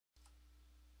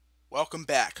Welcome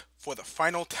back for the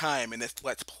final time in this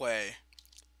Let's Play.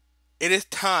 It is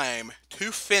time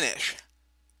to finish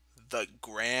the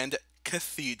Grand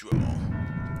Cathedral.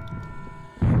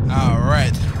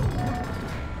 Alright,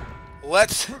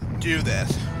 let's do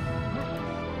this.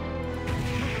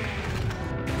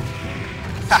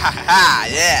 Ha ha ha,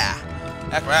 yeah!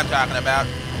 That's what I'm talking about.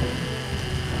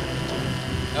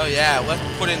 Oh yeah, let's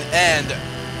put an end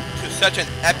to such an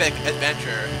epic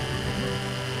adventure.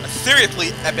 A seriously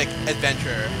epic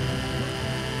adventure.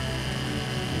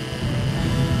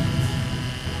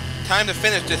 Time to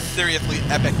finish this seriously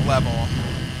epic level.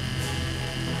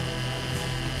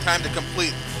 Time to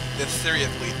complete this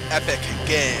seriously epic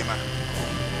game.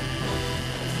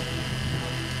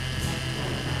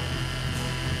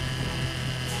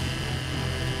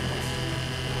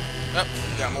 Oh,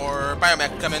 we got more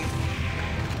biomech coming.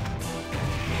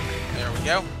 There we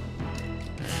go.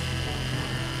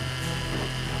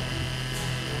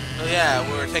 So yeah,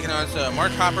 we're taking on some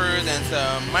March Hoppers and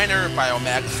some minor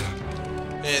biomechs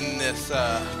in this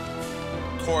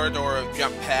corridor of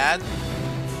jump pad.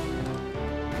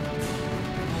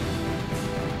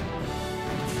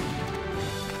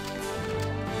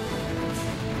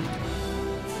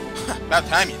 About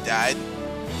time you died.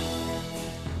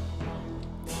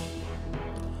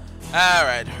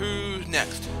 Alright, who's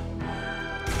next?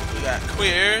 We got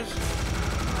Queers.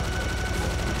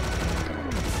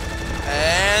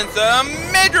 And some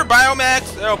major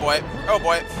biomechs! Oh boy, oh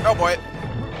boy, oh boy.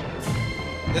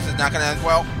 This is not gonna end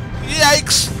well.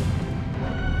 Yikes!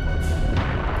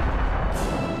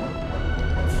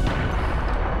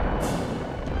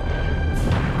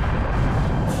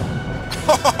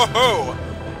 Oh!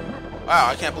 Wow,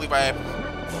 I can't believe I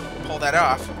pulled that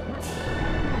off.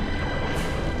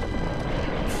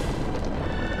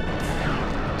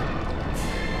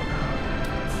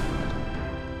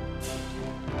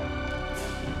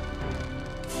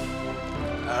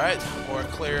 Alright, more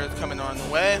clears coming on the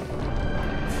way.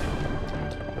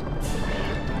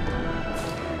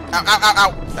 Ow, ow, ow,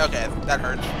 ow! Okay, that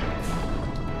hurts.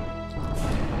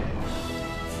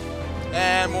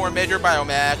 And more major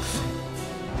biomechs.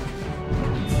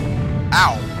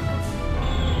 Ow!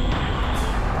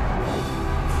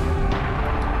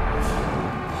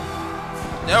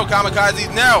 No,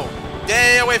 kamikazes, no!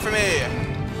 Stay away from me!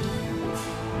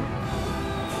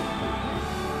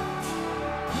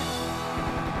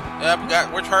 Yep, we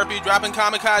got Witch Harpy dropping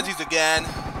kamikazes again.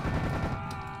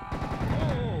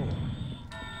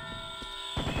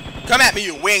 Come at me,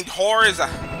 you winged whores!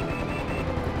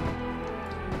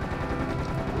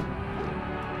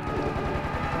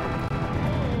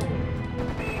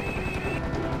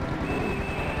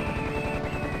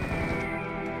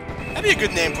 That'd be a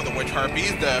good name for the Witch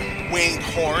Harpies, the winged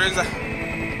whores.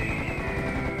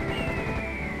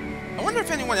 I wonder if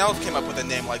anyone else came up with a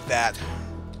name like that.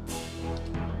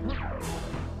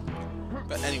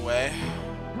 But anyway,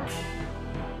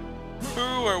 who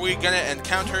are we gonna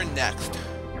encounter next?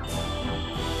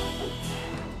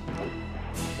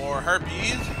 More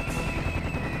Harpies.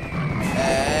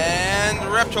 And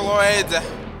Reptiloids.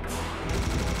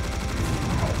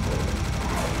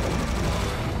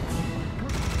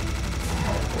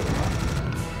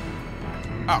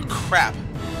 Oh crap.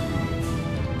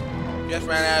 Just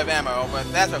ran out of ammo, but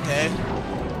that's okay.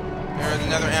 There's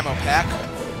another ammo pack.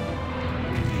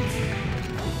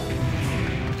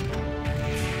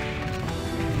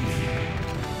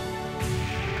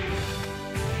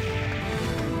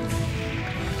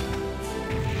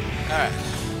 Alright,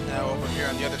 now over here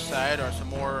on the other side are some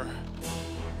more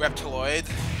Reptiloids.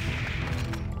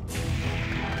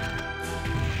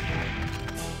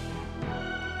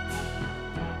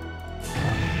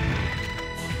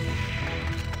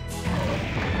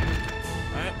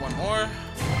 Alright, one more.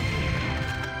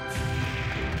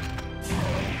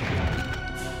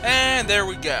 And there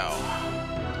we go.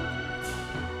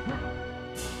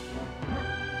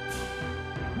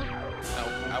 Now,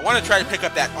 I want to try to pick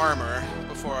up that armor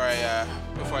before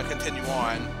I continue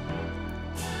on.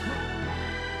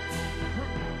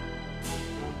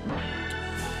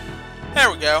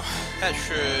 There we go. That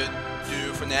should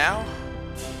do for now.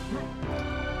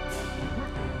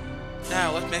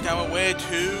 Now let's make our way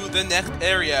to the next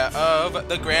area of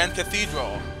the Grand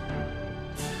Cathedral.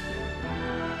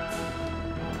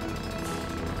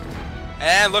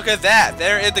 And look at that!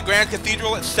 There is the Grand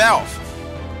Cathedral itself.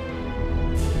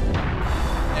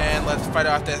 And let's fight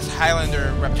off this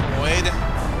Highlander Reptiloid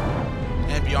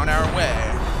and be on our way.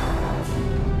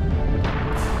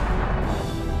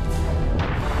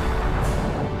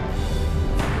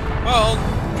 Well,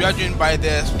 judging by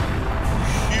this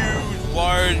huge,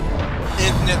 large,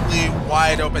 infinitely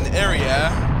wide open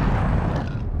area,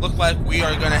 Look like we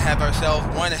are going to have ourselves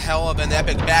one hell of an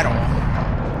epic battle.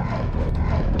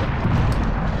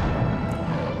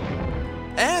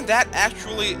 And that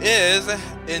actually is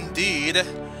indeed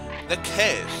the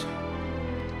case.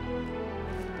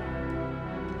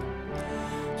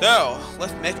 So,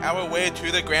 let's make our way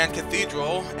to the Grand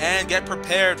Cathedral and get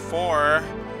prepared for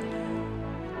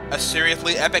a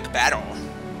seriously epic battle.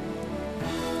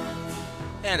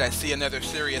 And I see another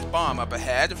serious bomb up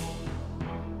ahead.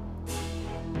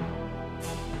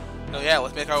 So yeah,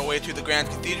 let's make our way to the Grand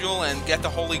Cathedral and get the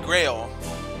Holy Grail.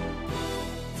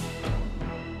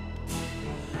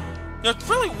 You know, it's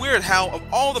really weird how, of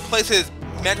all the places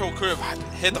Metal could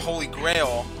have hid the Holy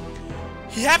Grail,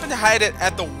 he happened to hide it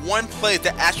at the one place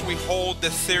that actually holds the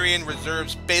Syrian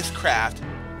Reserve spacecraft.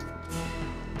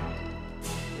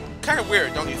 Kind of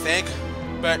weird, don't you think?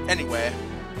 But anyway.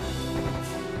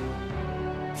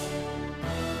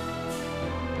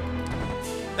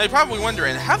 Now you're probably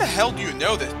wondering, how the hell do you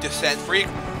know this, Descent Freak?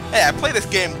 Hey, I played this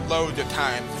game loads of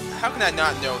times. How can I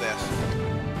not know this?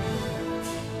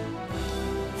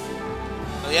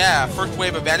 So yeah, first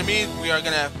wave of enemies, we are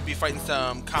gonna be fighting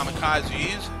some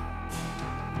kamikazes.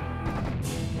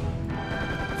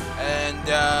 And,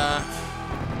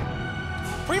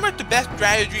 pretty much the best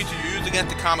strategy to use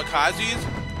against the kamikazes,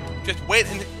 just wait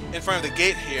in front of the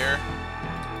gate here,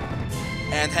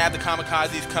 and have the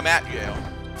kamikazes come at you.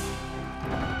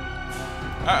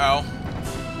 Uh-oh.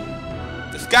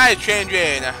 The sky is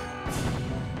changing.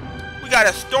 We got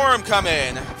a storm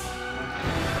coming.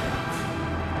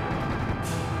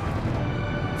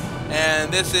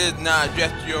 And this is not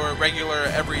just your regular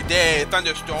everyday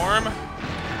thunderstorm.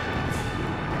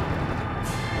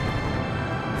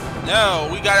 No,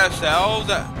 we got ourselves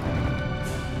a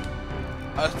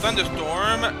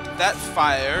thunderstorm that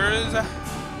fires.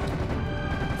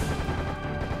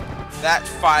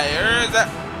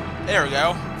 There we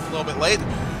go. A little bit late.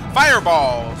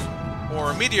 Fireballs,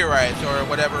 or meteorites, or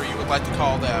whatever you would like to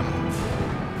call them.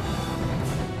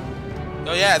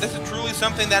 So yeah, this is truly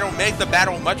something that will make the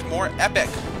battle much more epic.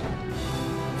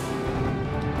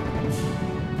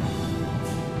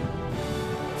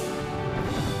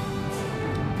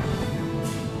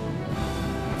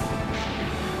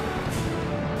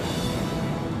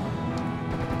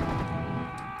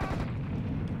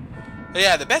 So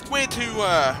yeah, the best way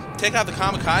to take out the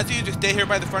kamikazes is just stay here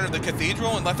by the front of the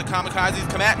cathedral and let the kamikazes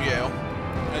come at you.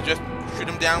 And just shoot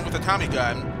them down with a Tommy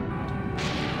gun.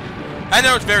 I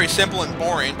know it's very simple and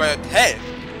boring, but hey,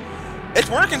 it's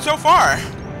working so far.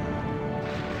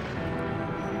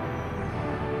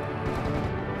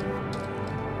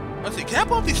 Let's see, can I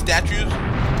blow up these statues?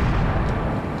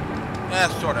 Yeah,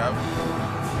 sort of.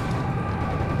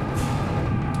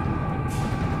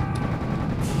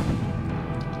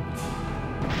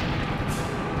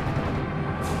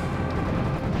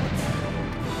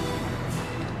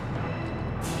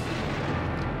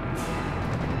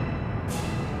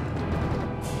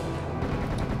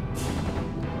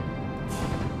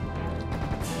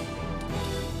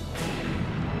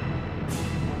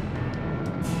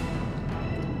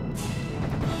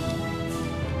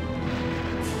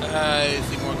 You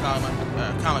see more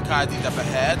kamikazes up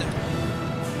ahead.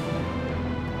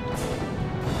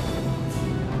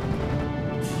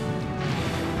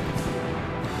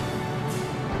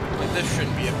 But this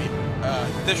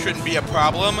shouldn't be a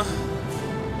problem.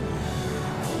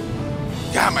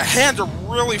 God, my hands are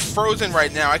really frozen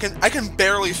right now. I can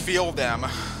barely feel them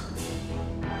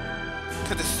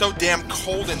because it's so damn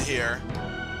cold in here.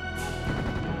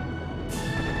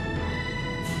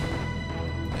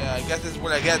 I guess this is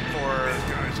what I get for... These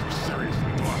guys have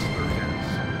seriously lost their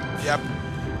heads. Yep.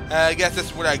 I guess this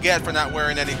is what I get for not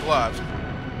wearing any gloves.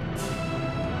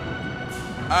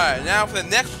 Alright, now for the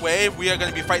next wave, we are going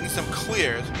to be fighting some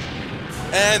clears.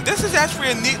 And this is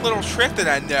actually a neat little trick that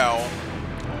I know.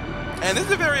 And this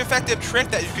is a very effective trick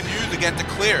that you can use against the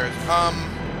clears.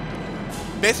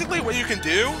 Basically what you can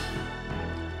do,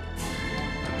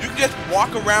 you can just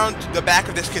walk around the back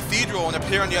of this cathedral and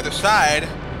appear on the other side.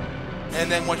 And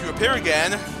then once you appear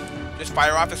again, just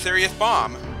fire off a serious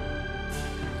bomb.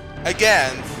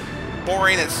 Again,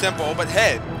 boring and simple, but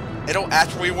hey, it'll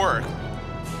actually work.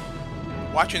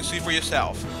 Watch and see for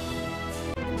yourself.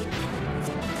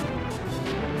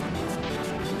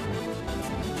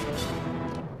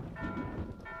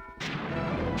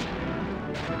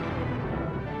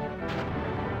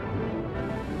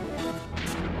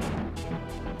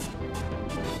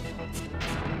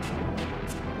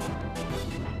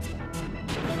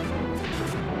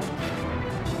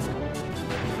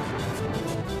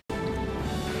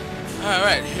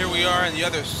 Alright, here we are on the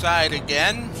other side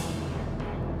again.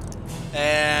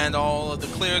 And all of the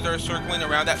clears are circling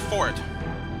around that fort.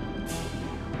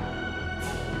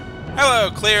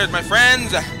 Hello, clears, my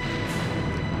friends.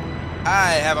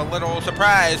 I have a little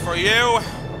surprise for you.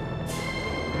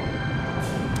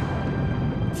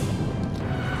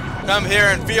 Come here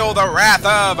and feel the wrath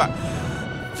of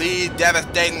the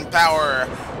devastating power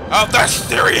of the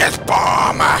Sirius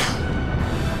Bomb.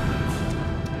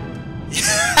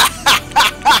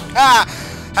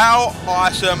 How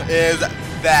awesome is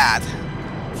that?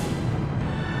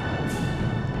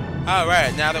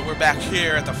 Alright, now that we're back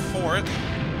here at the fort,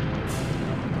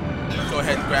 let's go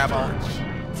ahead and grab all...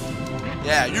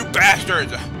 Yeah, you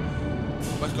bastards!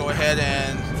 Let's go ahead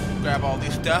and grab all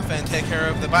these stuff and take care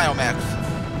of the Biomax.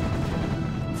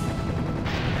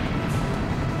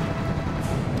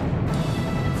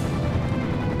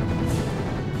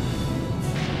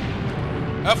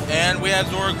 Oh, and we have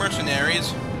Zorg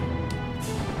mercenaries.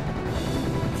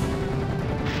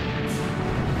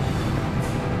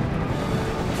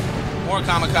 More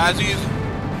kamikazes.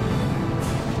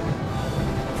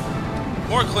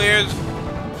 More clears.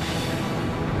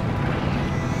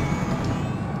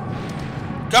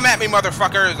 Come at me,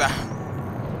 motherfuckers!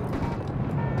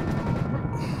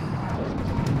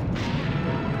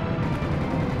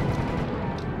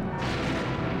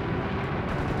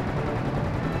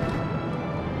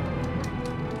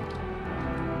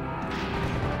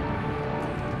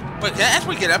 Wait, can I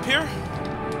actually get up here?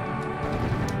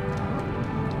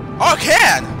 Oh, I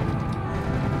can!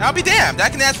 I'll be damned, I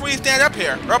can actually stand up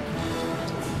here. Oh.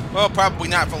 Well, probably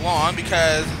not for long,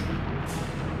 because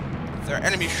there are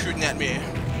enemies shooting at me.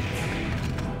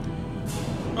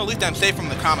 Well, at least I'm safe from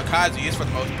the kamikazes for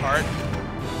the most part.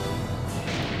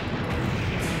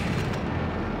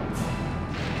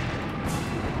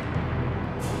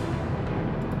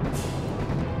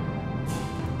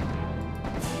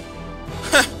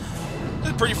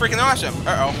 This is pretty freaking awesome.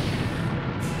 Uh-oh.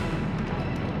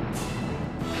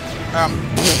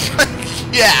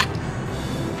 Yeah!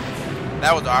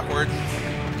 That was awkward.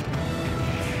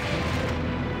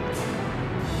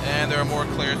 And there are more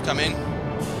clears coming.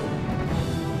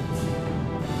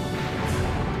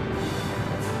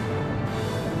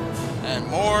 And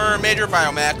more major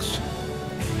Biomax.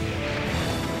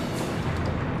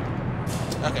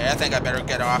 Okay, I think I better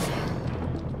get off.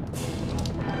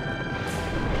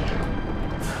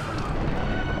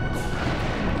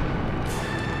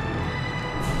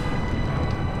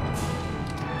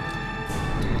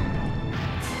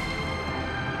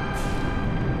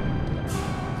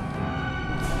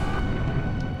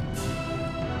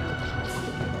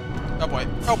 Oh boy,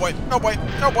 oh boy, oh boy,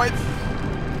 oh boy!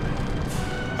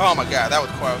 Oh my god, that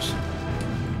was close.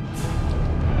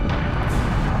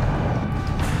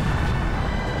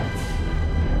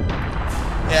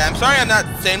 Yeah, I'm sorry I'm not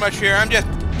saying much here, I'm just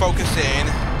focusing.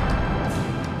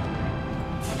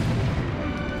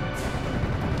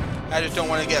 I just don't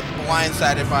want to get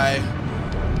blindsided by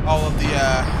all of the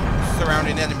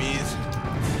surrounding enemies.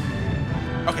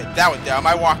 Okay, that was dumb.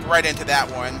 I walked right into that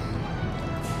one.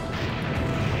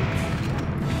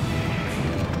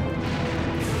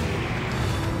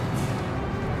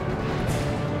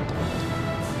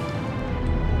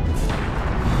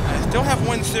 Still have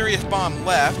one serious bomb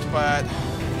left, but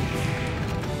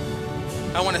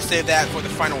I want to save that for the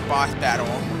final boss battle.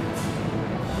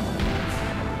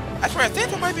 Actually, I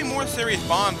think there might be more serious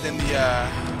bombs in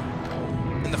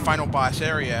the final boss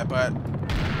area, but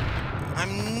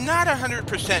I'm not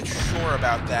 100% sure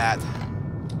about that.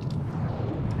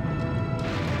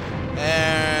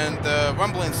 And the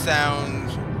rumbling sound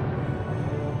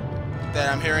that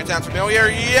I'm hearing sounds familiar.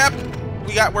 Yep,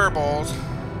 we got werewolves.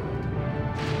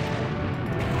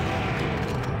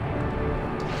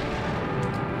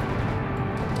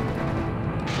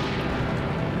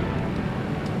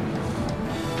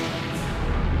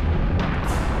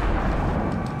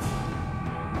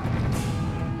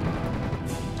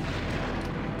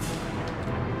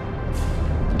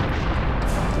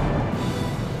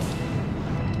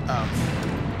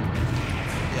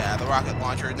 Yeah, the rocket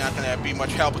launcher is not going to be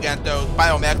much help against those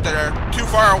Biomax that are too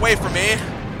far away from me.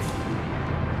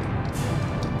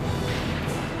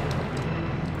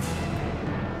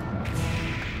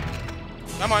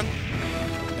 Come on.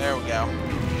 There we go.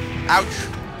 Ouch.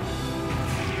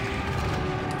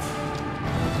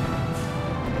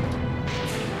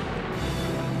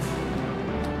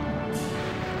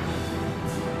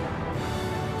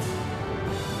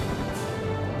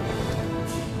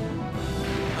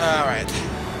 Alright.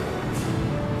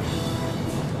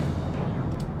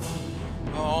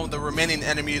 Oh, the remaining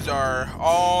enemies are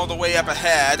all the way up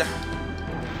ahead. See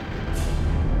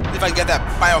if I can get that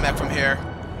Biomax from here.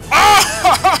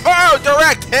 Oh!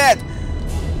 Direct hit!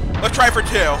 Let's try for 2.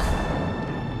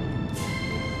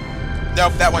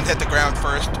 Nope, that one hit the ground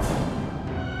first.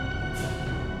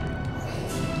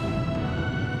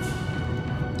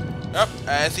 Oh,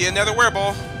 I see another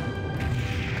werewolf.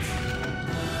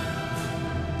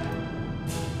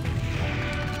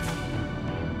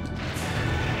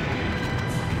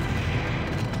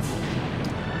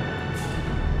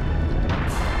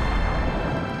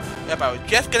 Yep, I was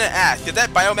just gonna ask, did that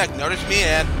biomech notice me?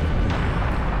 And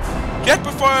just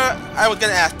before I was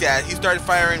gonna ask that, he started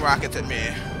firing rockets at me.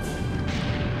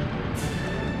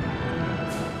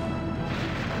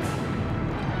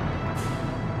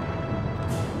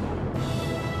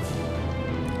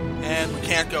 And we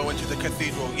can't go into the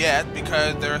cathedral yet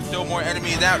because there are still more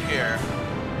enemies out here.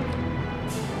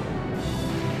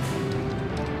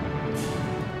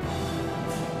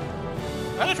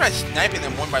 I'm gonna try sniping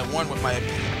them one by one with my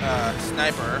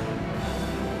sniper.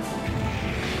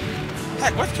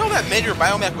 Heck, let's kill that major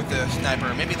biomech with the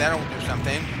sniper. Maybe that'll do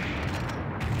something.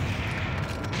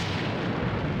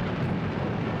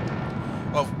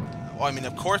 Well, I mean,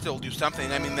 of course it'll do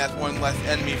something. I mean, that's one less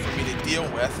enemy for me to deal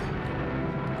with.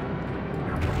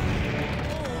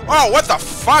 Oh, what the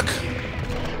fuck?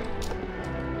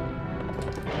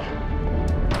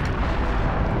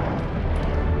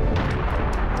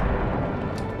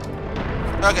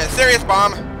 Okay, serious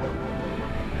bomb.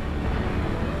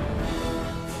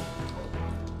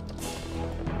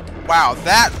 Wow,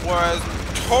 that was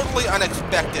totally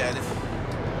unexpected.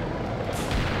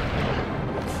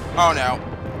 Oh no.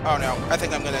 Oh no. I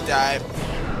think I'm gonna die.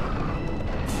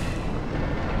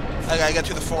 I gotta get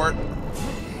to the fort.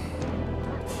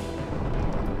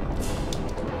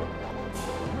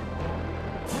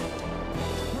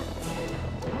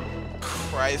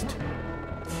 Christ.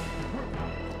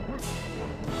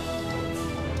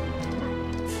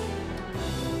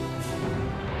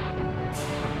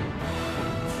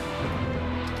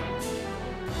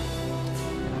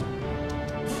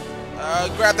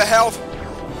 Grab the health.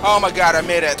 Oh my god, I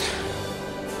made it.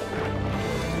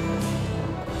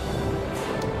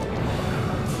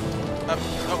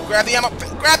 Oh, grab the ammo.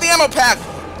 Grab the ammo pack.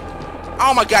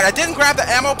 Oh my god, I didn't grab the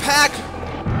ammo pack.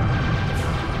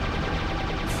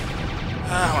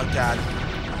 Oh my god.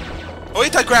 At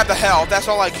least I grabbed the health. That's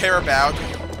all I care about.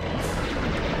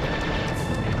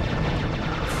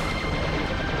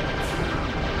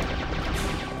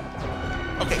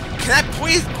 Okay, can I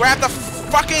please grab the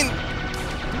fucking...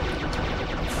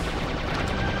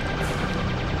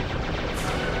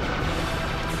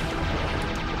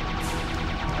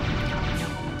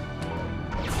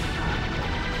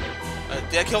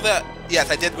 did I kill that? Yes,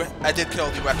 I did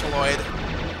kill the reptiloid.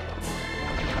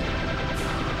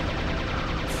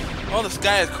 Well, the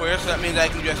sky is clear, so that means I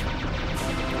can just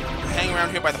hang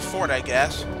around here by the fort, I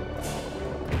guess.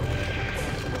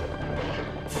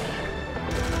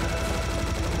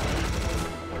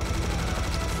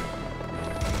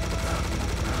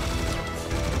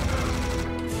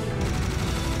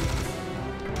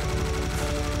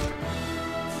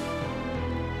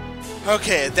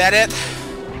 Okay, is that it?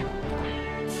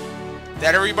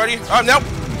 That everybody? Oh, nope!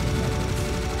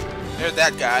 There's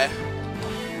that guy.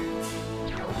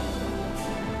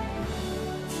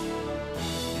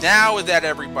 Now is that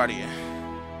everybody?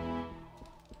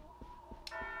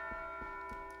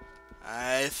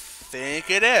 I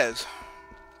think it is.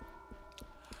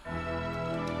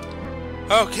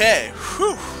 Okay,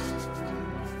 whew.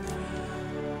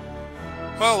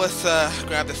 Well, let's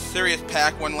grab the serious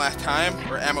pack one last time,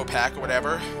 or ammo pack, or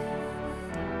whatever.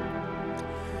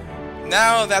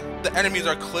 Now that the enemies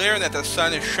are clear and that the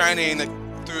sun is shining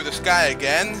through the sky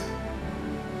again,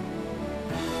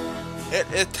 it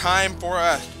is time for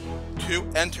us to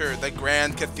enter the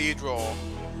Grand Cathedral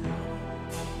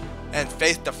and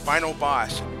face the final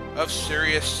boss of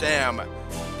Serious Sam,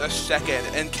 the second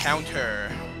encounter.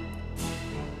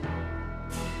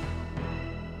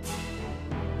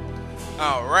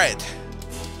 Alright,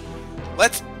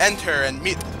 let's enter and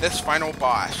meet this final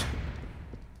boss.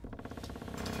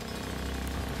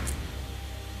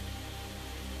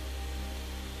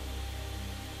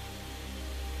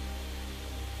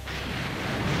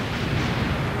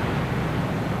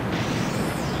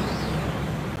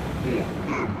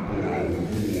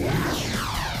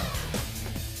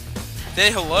 Say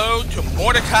hello to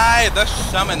Mordecai the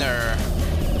Summoner.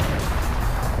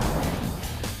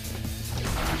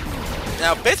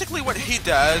 Now, basically what he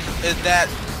does is that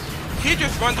he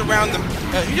just runs around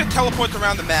he just teleports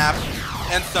around the map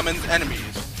and summons enemies.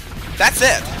 That's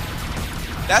it.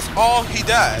 That's all he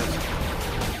does.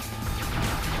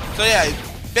 So yeah,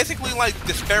 he's basically like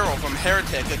the Sparrow from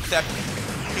Heretic, except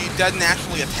he doesn't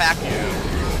actually attack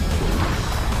you.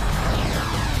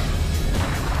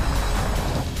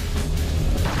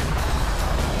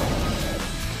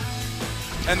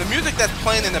 And the music that's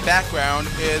playing in the background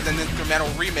is an instrumental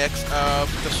remix of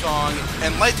the song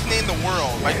Enlightening the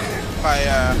World by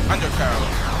Undertow.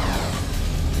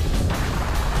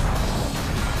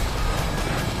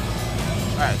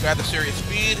 Alright, grab the serious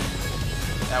speed.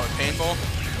 That was painful.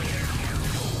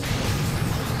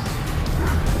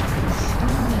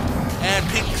 And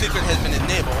Peak Secret has been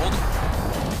enabled.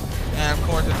 And of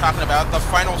course, they're talking about the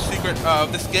final secret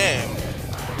of this game.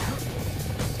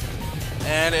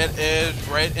 And it is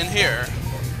right in here.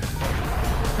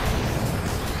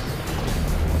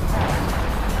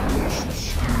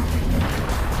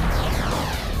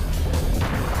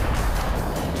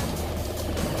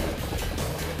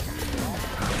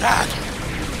 God,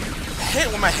 I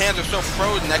hate when my hands are so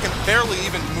frozen, I can barely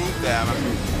even move them.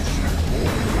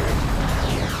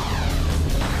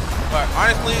 But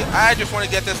honestly, I just want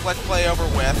to get this Let's Play over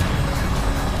with.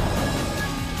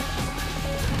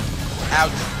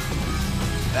 Ouch.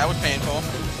 That was painful.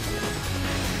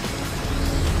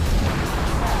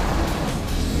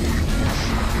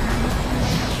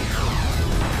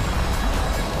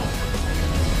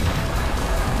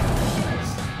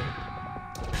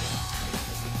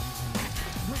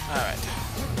 Alright.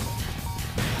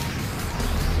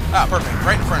 Ah, perfect.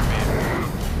 Right in front of me.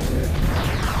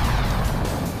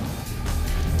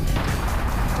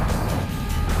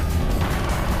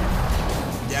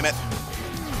 Damn it.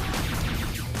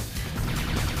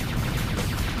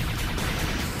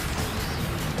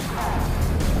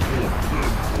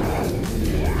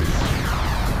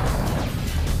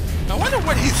 I wonder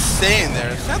what he's saying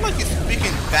there. It sounds like he's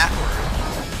speaking backwards.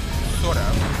 Sort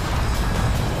of.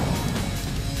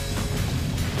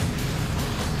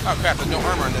 Oh crap, there's no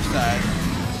armor on this side.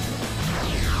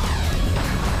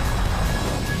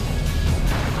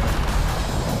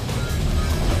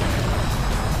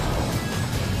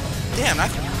 Damn,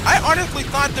 I honestly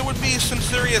thought there would be some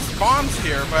serious bombs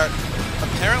here, but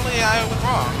apparently I was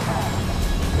wrong.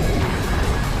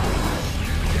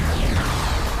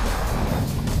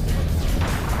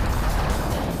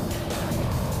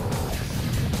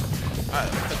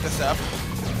 Alright, pick this up.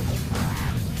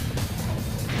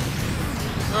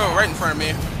 Oh, right in front of me.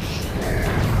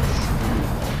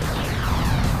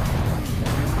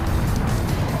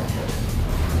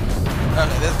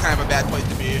 Okay, this is kind of a bad place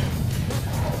to be.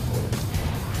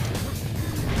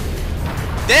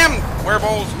 Damn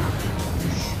werewolves!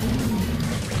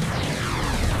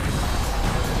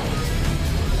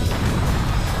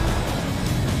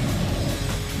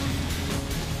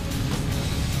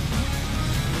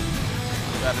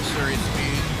 Got a serious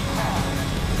speed.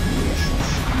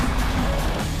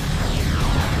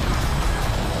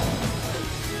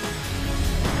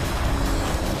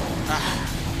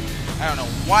 I don't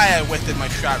know why I wasted my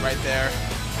shot right there.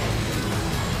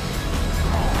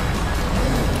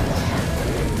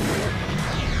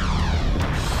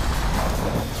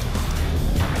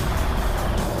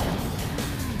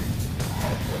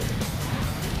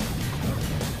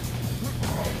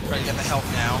 Try to get the health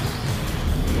now.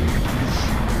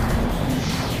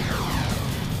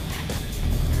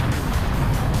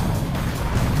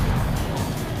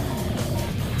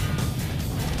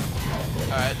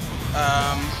 Alright,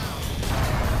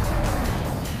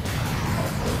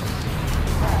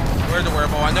 where's the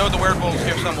werewolf? I know the werewolf's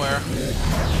here somewhere.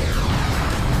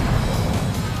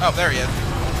 Oh, there he is.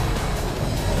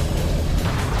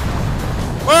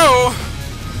 Whoa!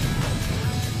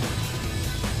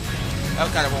 That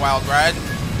was kind of a wild ride.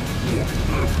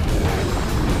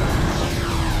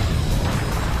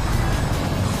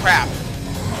 Crap.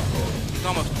 He's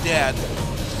almost dead.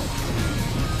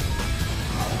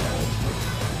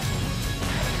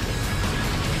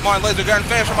 Come on, laser gun,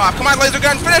 finish him off. Come on, laser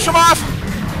gun, finish him off!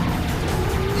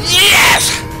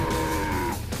 Yes!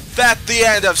 That's the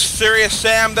end of Serious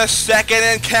Sam, the second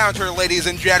encounter, ladies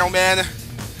and gentlemen.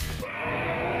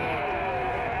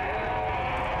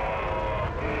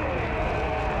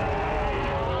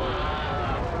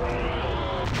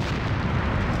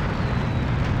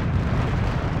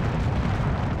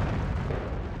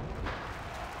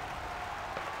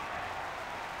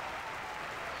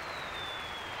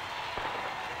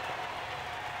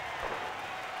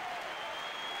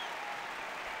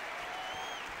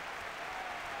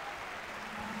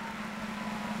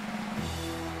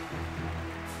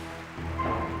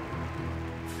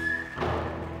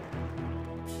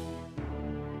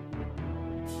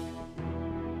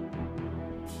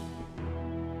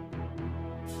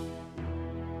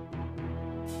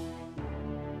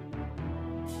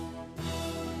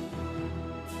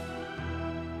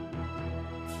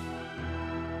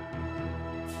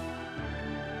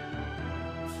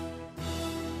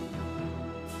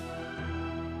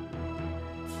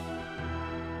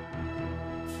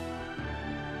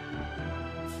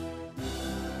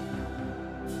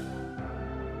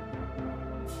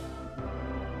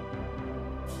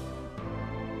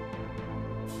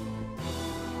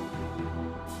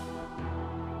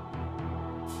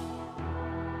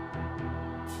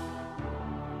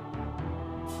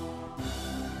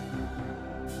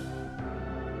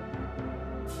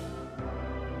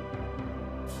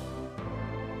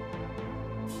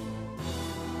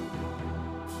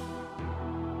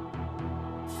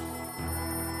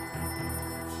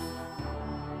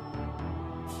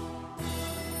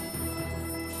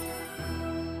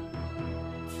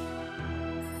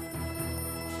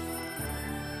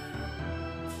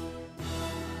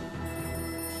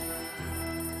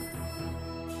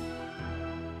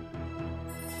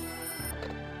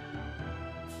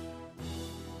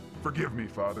 Forgive me,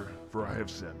 Father, for I have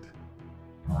sinned.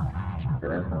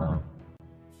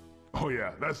 Oh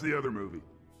yeah, that's the other movie.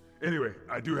 Anyway,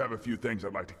 I do have a few things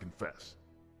I'd like to confess.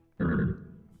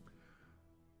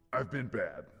 I've been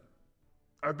bad.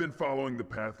 I've been following the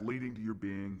path leading to your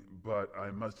being, but I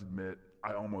must admit,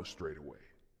 I almost strayed away.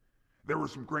 There were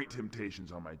some great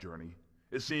temptations on my journey.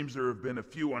 It seems there have been a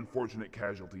few unfortunate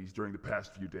casualties during the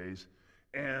past few days,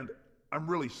 and I'm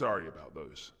really sorry about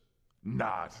those.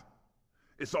 Not.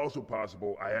 It's also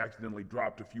possible I accidentally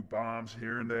dropped a few bombs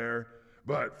here and there,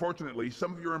 but fortunately,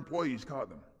 some of your employees caught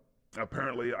them.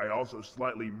 Apparently, I also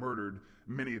slightly murdered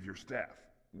many of your staff,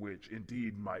 which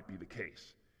indeed might be the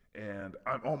case. And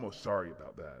I'm almost sorry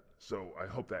about that, so I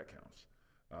hope that counts.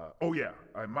 Oh yeah,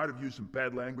 I might have used some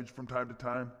bad language from time to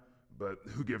time, but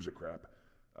who gives a crap?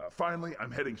 Finally,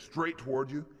 I'm heading straight toward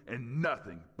you, and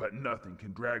nothing but nothing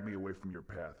can drag me away from your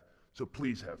path. So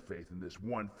please have faith in this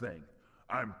one thing.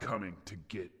 I'm coming to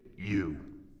get you.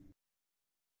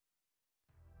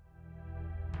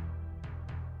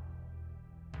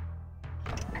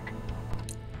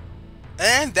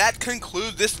 And that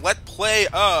concludes this Let's Play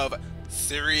of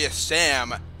Serious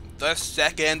Sam, the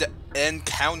Second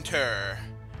Encounter.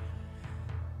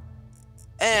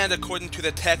 And according to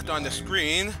the text on the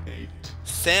screen,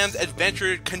 Sam's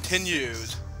adventure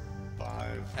continues,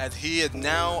 as he is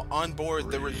now on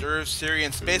board the reserve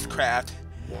Sirian spacecraft,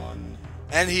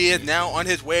 and he is now on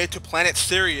his way to planet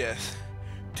Sirius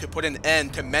to put an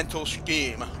end to Mental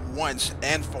Scheme once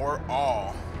and for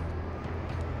all.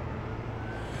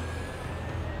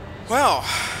 Well,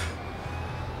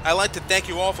 I'd like to thank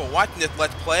you all for watching this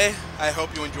Let's Play. I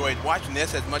hope you enjoyed watching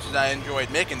this as much as I enjoyed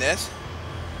making this.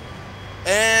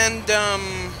 And,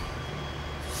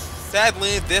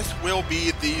 sadly, this will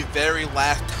be the very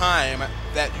last time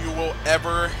that you will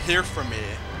ever hear from me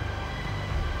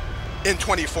in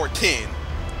 2014.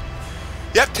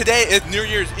 Yep, today is New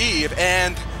Year's Eve,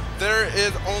 and there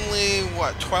is only,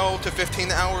 12 to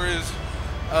 15 hours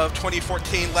of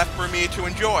 2014 left for me to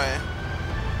enjoy.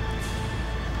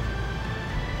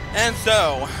 And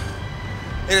so,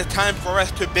 it is time for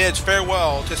us to bid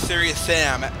farewell to Serious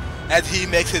Sam as he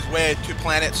makes his way to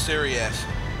planet Sirius.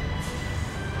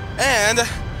 And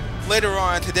later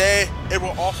on today, it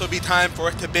will also be time for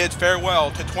us to bid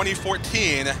farewell to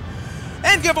 2014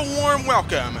 and give a warm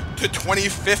welcome to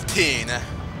 2015.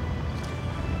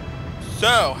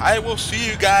 So, I will see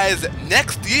you guys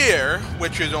next year,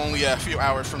 which is only a few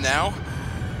hours from now,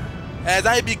 as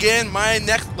I begin my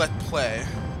next Let's Play.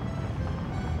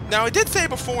 Now, I did say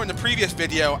before in the previous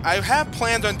video, I have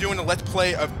plans on doing a Let's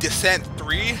Play of Descent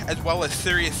 3, as well as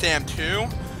Serious Sam 2,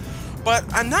 but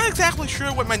I'm not exactly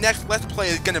sure what my next Let's Play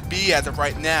is going to be as of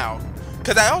right now,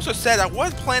 because I also said I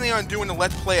was planning on doing a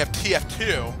Let's Play of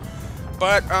TF2,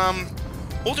 but,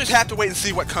 we'll just have to wait and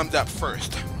see what comes up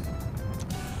first.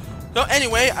 So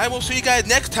anyway, I will see you guys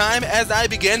next time as I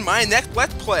begin my next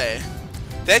Let's Play.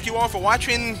 Thank you all for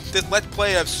watching this Let's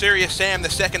Play of Serious Sam, the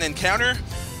Second Encounter,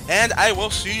 and I will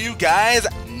see you guys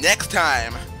next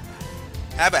time.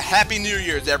 Have a happy New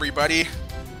Year's, everybody.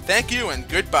 Thank you and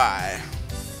goodbye.